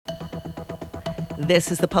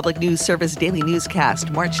This is the Public News Service Daily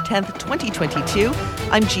Newscast, March 10th, 2022.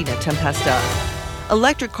 I'm Gina Tempesta.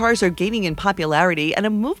 Electric cars are gaining in popularity, and a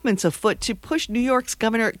movement's afoot to push New York's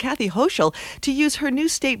Governor Kathy Hochul to use her new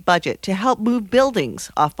state budget to help move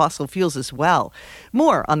buildings off fossil fuels as well.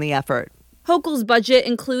 More on the effort. Hochul's budget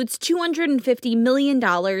includes $250 million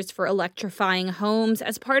for electrifying homes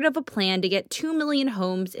as part of a plan to get 2 million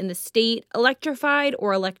homes in the state electrified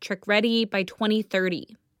or electric ready by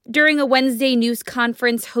 2030. During a Wednesday news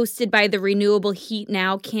conference hosted by the Renewable Heat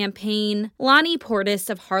Now campaign, Lonnie Portis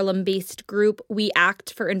of Harlem-based group We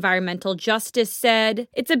Act for Environmental Justice said,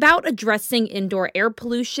 "It's about addressing indoor air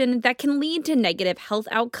pollution that can lead to negative health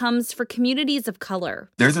outcomes for communities of color."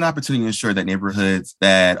 There's an opportunity to ensure that neighborhoods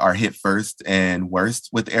that are hit first and worst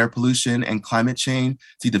with air pollution and climate change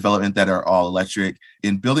see development that are all electric.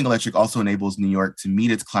 And building electric also enables New York to meet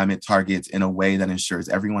its climate targets in a way that ensures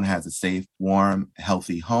everyone has a safe, warm,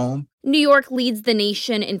 healthy home. New York leads the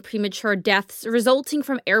nation in premature deaths resulting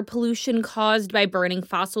from air pollution caused by burning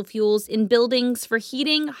fossil fuels in buildings for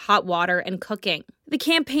heating, hot water, and cooking. The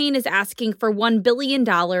campaign is asking for $1 billion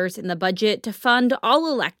in the budget to fund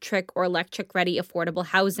all electric or electric-ready affordable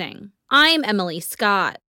housing. I'm Emily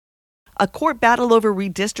Scott. A court battle over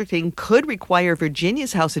redistricting could require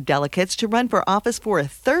Virginia's House of Delegates to run for office for a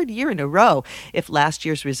third year in a row if last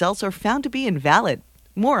year's results are found to be invalid.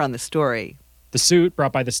 More on the story. The suit,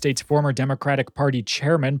 brought by the state's former Democratic Party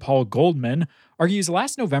chairman, Paul Goldman, argues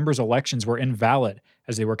last November's elections were invalid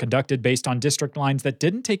as they were conducted based on district lines that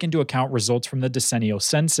didn't take into account results from the decennial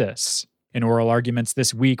census. In oral arguments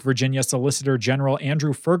this week, Virginia Solicitor General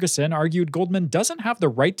Andrew Ferguson argued Goldman doesn't have the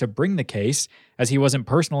right to bring the case, as he wasn't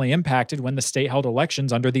personally impacted when the state held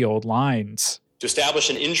elections under the old lines. To establish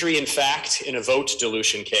an injury in fact in a vote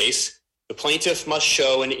dilution case, the plaintiff must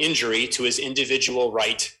show an injury to his individual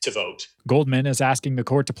right to vote. Goldman is asking the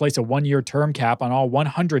court to place a one-year term cap on all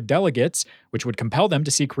 100 delegates, which would compel them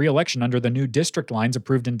to seek re-election under the new district lines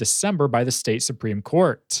approved in December by the state Supreme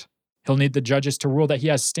Court. He'll need the judges to rule that he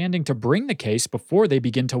has standing to bring the case before they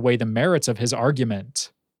begin to weigh the merits of his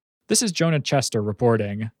argument. This is Jonah Chester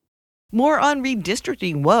reporting. More on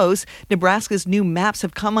redistricting woes. Nebraska's new maps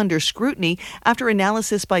have come under scrutiny after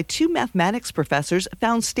analysis by two mathematics professors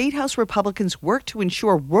found State House Republicans worked to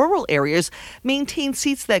ensure rural areas maintain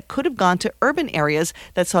seats that could have gone to urban areas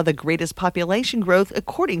that saw the greatest population growth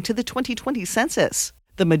according to the 2020 census.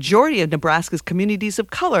 The majority of Nebraska's communities of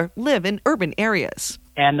color live in urban areas.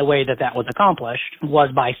 And the way that that was accomplished was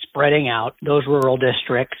by spreading out those rural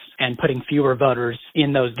districts and putting fewer voters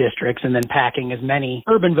in those districts and then packing as many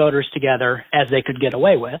urban voters together as they could get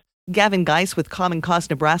away with. Gavin Geis with Common Cause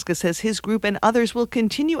Nebraska says his group and others will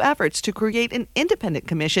continue efforts to create an independent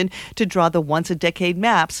commission to draw the once-a-decade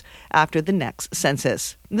maps after the next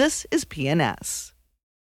census. This is PNS.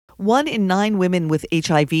 1 in 9 women with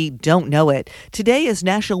HIV don't know it. Today is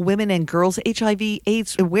National Women and Girls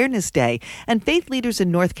HIV/AIDS Awareness Day, and faith leaders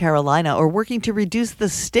in North Carolina are working to reduce the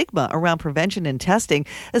stigma around prevention and testing,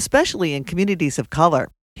 especially in communities of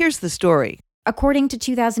color. Here's the story. According to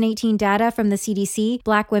 2018 data from the CDC,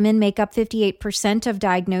 Black women make up 58% of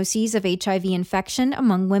diagnoses of HIV infection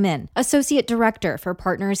among women. Associate Director for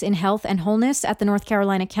Partners in Health and Wholeness at the North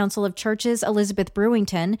Carolina Council of Churches, Elizabeth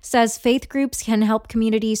Brewington, says faith groups can help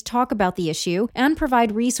communities talk about the issue and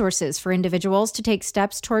provide resources for individuals to take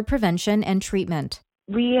steps toward prevention and treatment.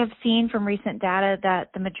 We have seen from recent data that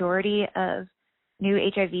the majority of new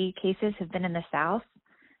HIV cases have been in the South,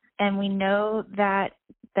 and we know that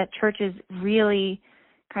church is really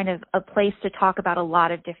kind of a place to talk about a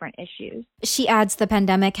lot of different issues. She adds the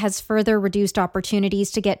pandemic has further reduced opportunities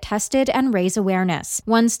to get tested and raise awareness.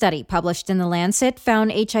 One study published in The Lancet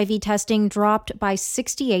found HIV testing dropped by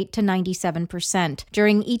 68 to 97%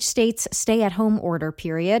 during each state's stay-at-home order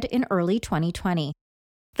period in early 2020.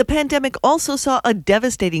 The pandemic also saw a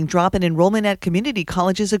devastating drop in enrollment at community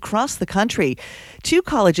colleges across the country. 2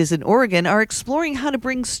 colleges in Oregon are exploring how to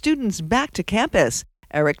bring students back to campus.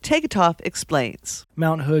 Eric Tegetoff explains.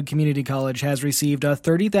 Mount Hood Community College has received a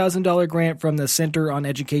 $30,000 grant from the Center on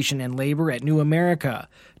Education and Labor at New America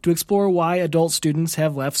to explore why adult students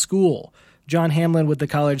have left school. John Hamlin with the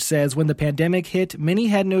college says when the pandemic hit, many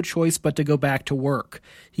had no choice but to go back to work.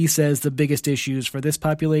 He says the biggest issues for this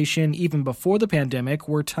population, even before the pandemic,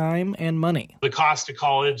 were time and money. The cost of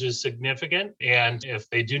college is significant, and if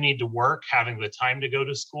they do need to work, having the time to go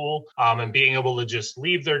to school and being able to just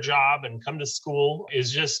leave their job and come to school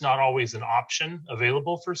is just not always an option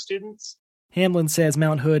available for students. Hamlin says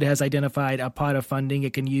Mount Hood has identified a pot of funding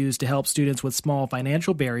it can use to help students with small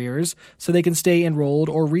financial barriers so they can stay enrolled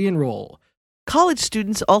or re-enroll. College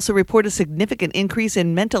students also report a significant increase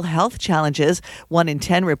in mental health challenges. 1 in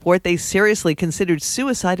 10 report they seriously considered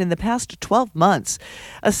suicide in the past 12 months.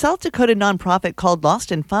 A South Dakota nonprofit called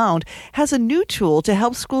Lost and Found has a new tool to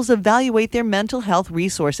help schools evaluate their mental health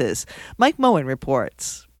resources. Mike Moen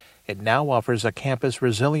reports. It now offers a campus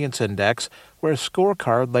resilience index where a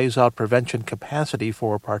scorecard lays out prevention capacity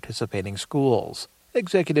for participating schools.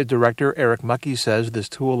 Executive Director Eric Muckey says this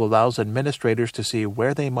tool allows administrators to see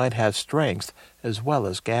where they might have strengths as well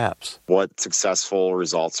as gaps. What successful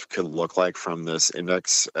results could look like from this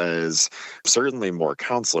index is certainly more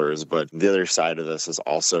counselors, but the other side of this is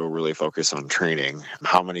also really focused on training.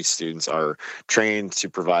 How many students are trained to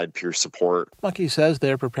provide peer support? Muckey says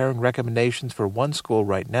they're preparing recommendations for one school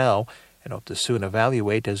right now and hope to soon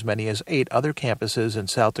evaluate as many as 8 other campuses in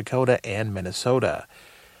South Dakota and Minnesota.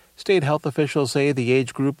 State health officials say the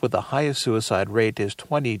age group with the highest suicide rate is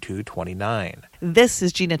 20 to 29. This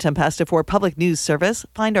is Gina Tempesta for Public News Service.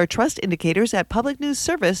 Find our trust indicators at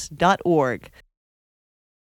publicnewsservice.org.